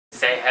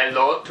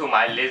hello to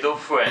my little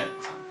friend.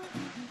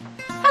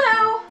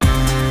 Hello!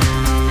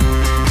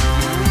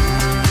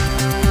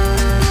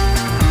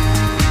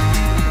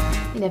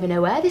 You never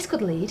know where this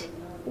could lead.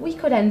 We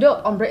could end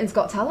up on Britain's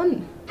Got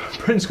Talent.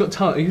 Britain's Got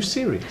Talent? Are you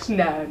serious?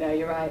 No,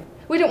 you're right.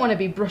 We don't want to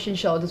be brushing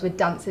shoulders with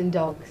dancing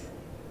dogs.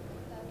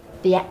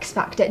 The X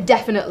Factor,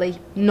 definitely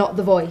not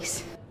The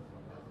Voice.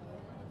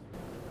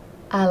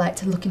 I like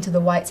to look into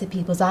the whites of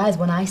people's eyes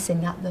when I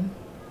sing at them.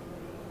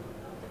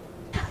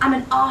 I'm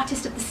an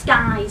artist of the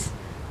skies.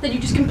 Then you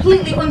just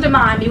completely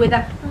undermine me with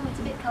a, oh, it's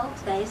a bit cold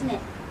today, isn't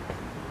it?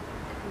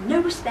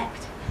 No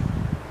respect.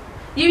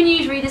 You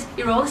newsreaders,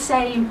 you're all the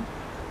same.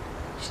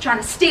 Just trying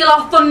to steal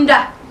our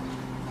thunder.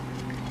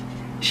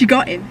 She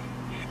got him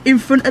in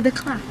front of the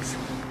class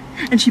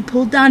and she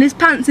pulled down his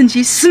pants and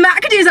she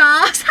smacked his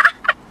ass.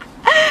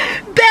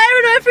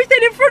 Bearing everything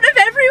in front of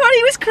everyone.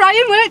 He was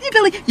crying, weren't you,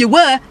 Billy? You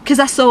were, because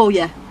I saw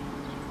you.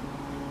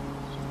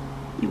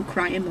 You were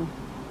crying, Mum.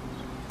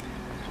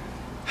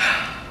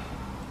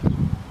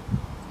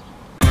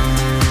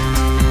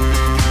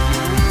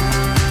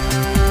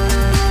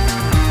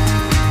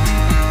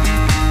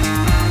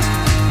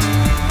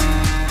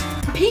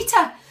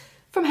 Peter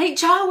from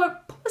HR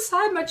won't pull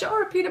aside my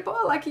jar of peanut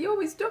butter like he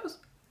always does.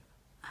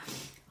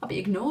 I'll be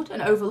ignored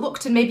and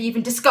overlooked and maybe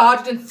even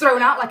discarded and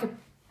thrown out like a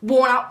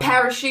worn-out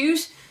pair of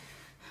shoes.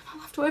 I'll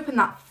have to open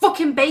that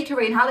fucking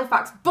bakery in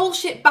Halifax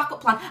bullshit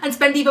backup plan and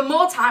spend even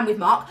more time with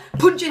Mark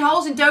punching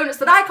holes in donuts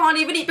that I can't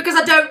even eat because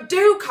I don't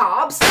do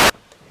carbs.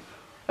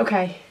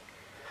 Okay,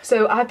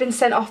 so I've been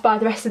sent off by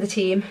the rest of the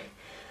team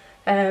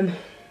to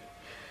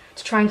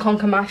try and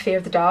conquer my fear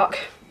of the dark.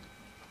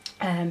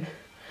 Oh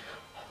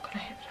God, I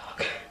hate the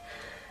dark.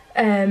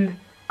 And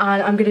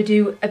I'm going to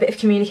do a bit of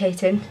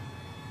communicating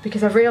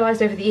because I've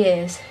realised over the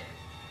years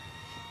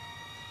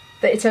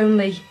that it's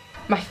only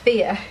my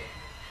fear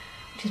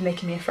which is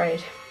making me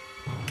afraid.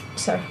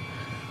 So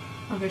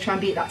I'm going to try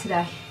and beat that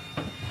today.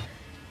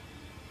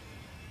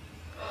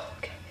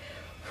 Okay.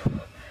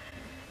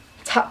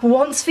 Tap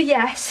once for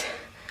yes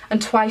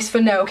and twice for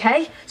no,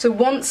 okay? So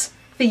once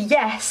for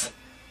yes,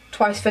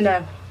 twice for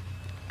no.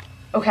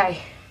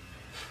 Okay.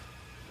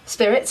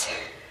 Spirits.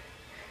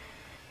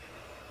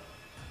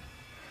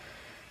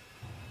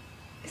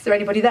 Is there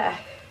anybody there?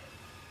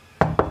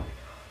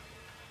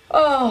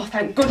 Oh,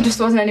 thank goodness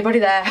there wasn't anybody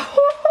there.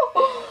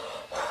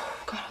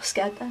 God, I was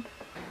scared then.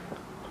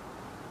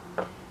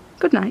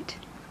 Good night.